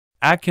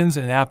Atkins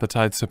and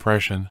appetite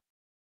suppression.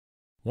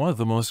 One of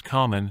the most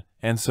common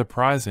and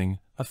surprising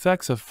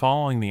effects of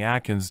following the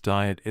Atkins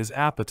diet is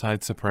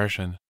appetite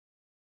suppression.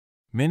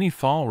 Many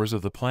followers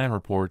of the plan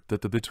report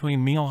that the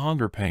between-meal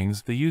hunger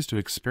pangs they used to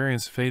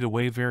experience fade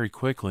away very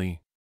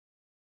quickly.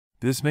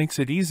 This makes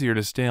it easier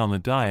to stay on the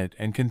diet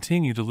and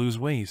continue to lose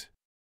weight.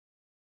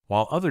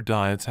 While other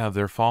diets have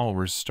their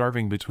followers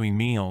starving between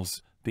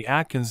meals, the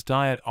Atkins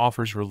diet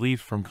offers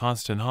relief from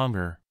constant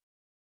hunger.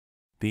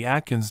 The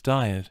Atkins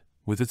diet,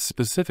 with its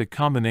specific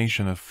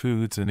combination of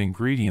foods and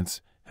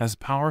ingredients, has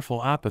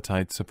powerful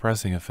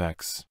appetite-suppressing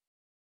effects.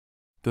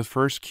 The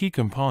first key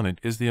component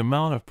is the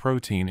amount of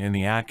protein in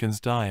the Atkins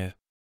diet.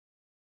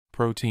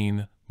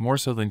 Protein, more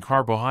so than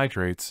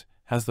carbohydrates,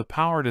 has the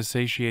power to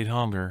satiate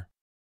hunger.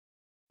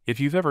 If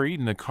you've ever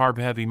eaten a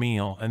carb-heavy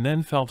meal and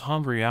then felt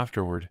hungry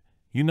afterward,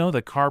 you know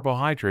that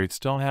carbohydrates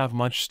don't have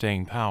much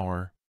staying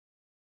power.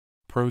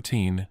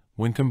 Protein,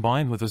 when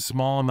combined with a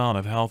small amount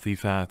of healthy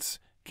fats,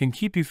 can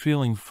keep you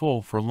feeling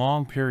full for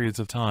long periods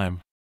of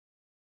time.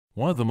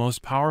 One of the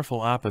most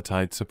powerful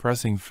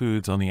appetite-suppressing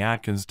foods on the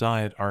Atkins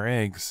diet are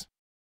eggs.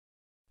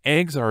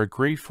 Eggs are a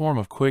great form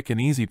of quick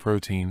and easy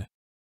protein.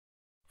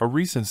 A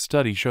recent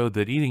study showed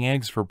that eating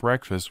eggs for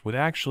breakfast would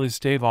actually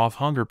stave off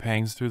hunger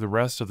pangs through the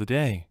rest of the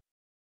day.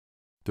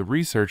 The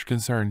research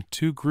concerned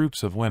two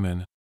groups of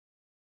women.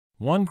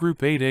 One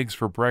group ate eggs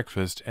for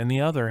breakfast and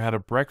the other had a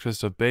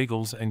breakfast of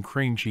bagels and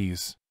cream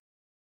cheese.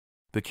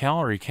 The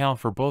calorie count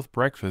for both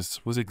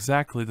breakfasts was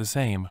exactly the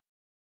same.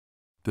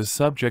 The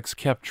subjects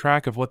kept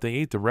track of what they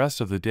ate the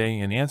rest of the day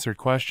and answered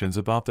questions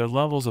about their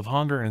levels of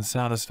hunger and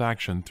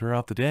satisfaction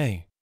throughout the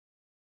day.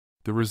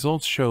 The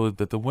results showed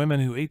that the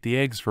women who ate the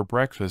eggs for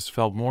breakfast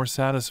felt more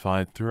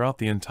satisfied throughout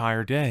the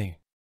entire day.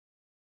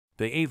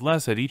 They ate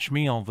less at each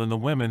meal than the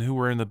women who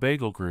were in the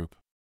bagel group.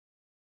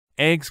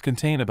 Eggs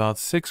contain about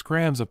 6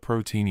 grams of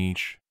protein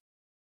each.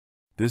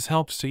 This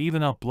helps to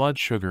even out blood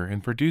sugar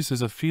and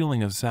produces a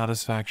feeling of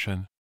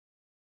satisfaction.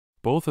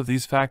 Both of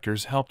these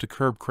factors help to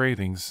curb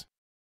cravings.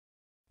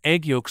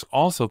 Egg yolks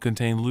also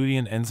contain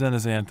lutein and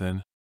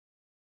zeaxanthin.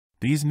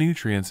 These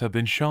nutrients have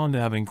been shown to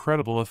have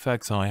incredible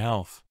effects on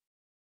health.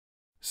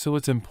 So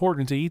it's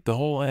important to eat the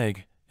whole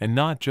egg, and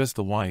not just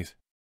the white.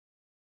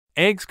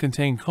 Eggs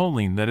contain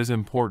choline that is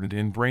important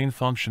in brain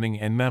functioning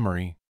and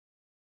memory.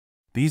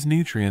 These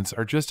nutrients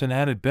are just an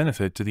added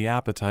benefit to the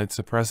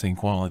appetite-suppressing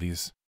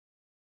qualities.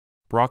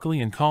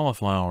 Broccoli and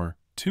cauliflower,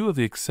 two of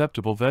the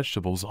acceptable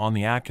vegetables on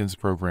the Atkins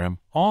program,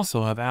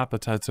 also have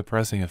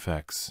appetite-suppressing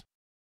effects.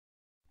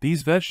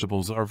 These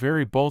vegetables are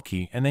very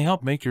bulky and they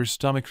help make your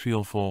stomach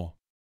feel full.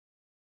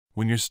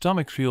 When your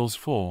stomach feels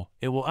full,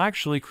 it will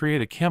actually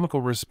create a chemical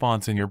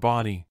response in your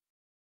body.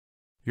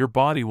 Your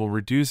body will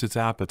reduce its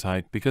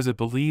appetite because it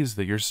believes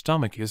that your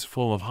stomach is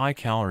full of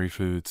high-calorie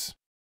foods.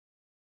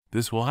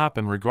 This will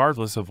happen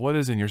regardless of what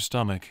is in your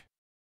stomach.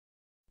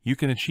 You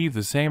can achieve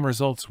the same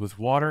results with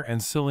water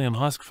and psyllium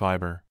husk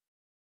fiber.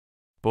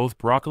 Both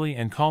broccoli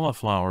and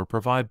cauliflower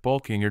provide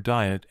bulk in your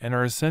diet and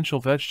are essential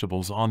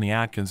vegetables on the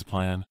Atkins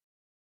plan.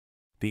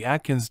 The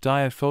Atkins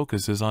diet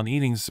focuses on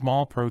eating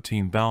small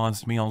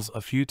protein-balanced meals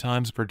a few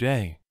times per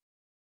day.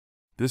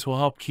 This will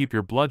help keep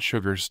your blood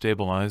sugar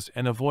stabilized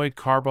and avoid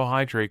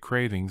carbohydrate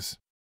cravings.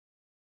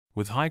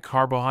 With high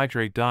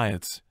carbohydrate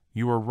diets,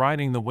 you are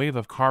riding the wave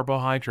of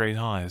carbohydrate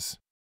highs.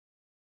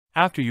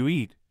 After you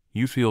eat,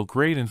 you feel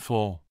great and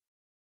full.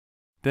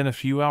 Then a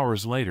few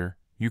hours later,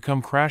 you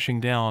come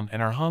crashing down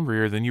and are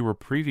hungrier than you were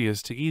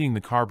previous to eating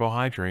the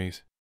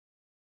carbohydrate.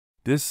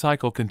 This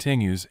cycle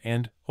continues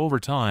and, over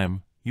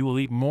time, you will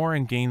eat more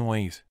and gain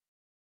weight.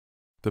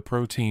 The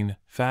protein,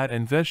 fat,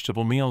 and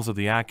vegetable meals of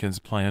the Atkins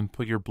plan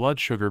put your blood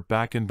sugar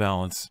back in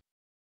balance.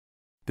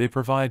 They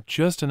provide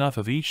just enough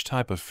of each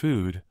type of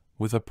food,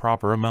 with a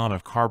proper amount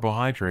of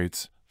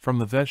carbohydrates, from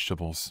the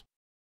vegetables.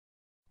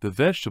 The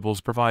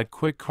vegetables provide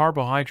quick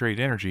carbohydrate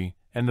energy,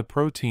 and the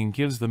protein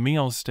gives the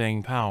meals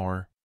staying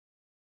power.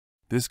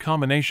 This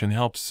combination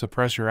helps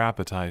suppress your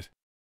appetite.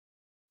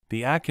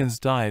 The Atkins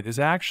diet is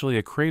actually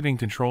a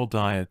craving-control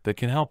diet that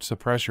can help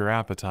suppress your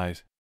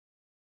appetite.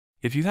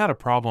 If you've had a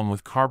problem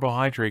with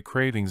carbohydrate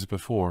cravings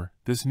before,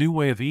 this new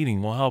way of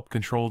eating will help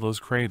control those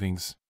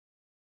cravings.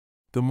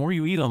 The more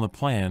you eat on the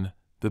plan,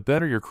 the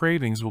better your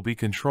cravings will be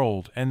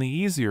controlled and the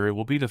easier it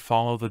will be to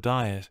follow the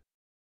diet.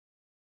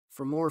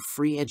 For more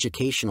free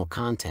educational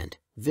content,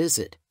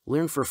 visit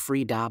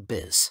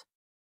learnforfree.biz.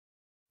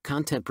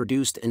 Content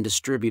produced and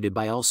distributed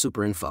by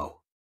AllSuperInfo.